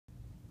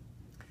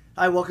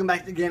Hi, welcome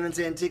back to Gannon's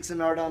Antiques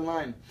and Art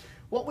Online.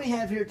 What we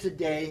have here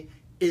today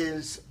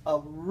is a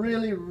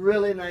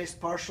really nice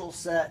partial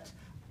set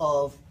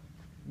of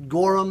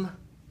Gorham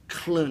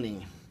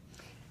Cluny.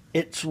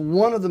 It's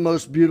one of the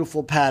most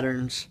beautiful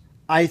patterns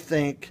I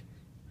think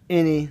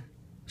any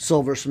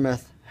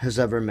silversmith has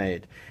ever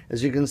made.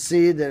 As you can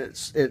see,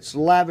 that it's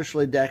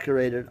lavishly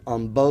decorated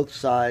on both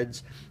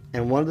sides,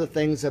 and one of the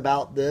things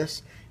about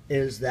this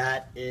is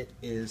that it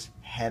is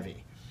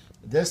heavy.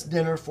 This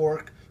dinner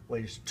fork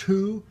weighs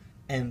 2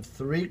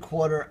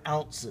 3/4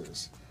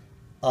 ounces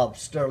of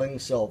sterling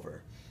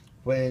silver.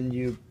 When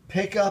you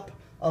pick up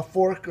a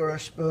fork or a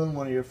spoon,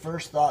 one of your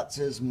first thoughts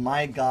is,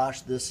 my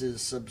gosh, this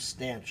is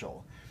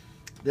substantial.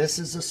 This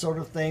is the sort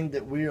of thing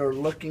that we are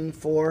looking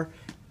for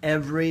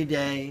every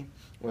day.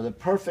 We're the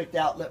perfect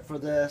outlet for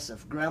this.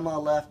 If grandma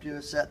left you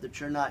a set that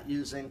you're not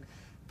using,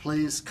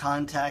 please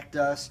contact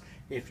us.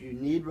 If you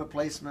need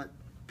replacement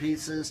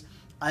pieces,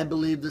 I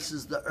believe this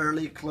is the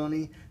early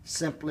Cluny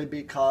simply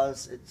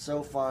because it's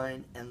so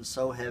fine and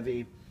so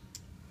heavy.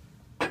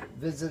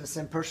 Visit us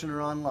in person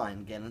or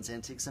online, Gannon's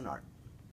Antiques and Art.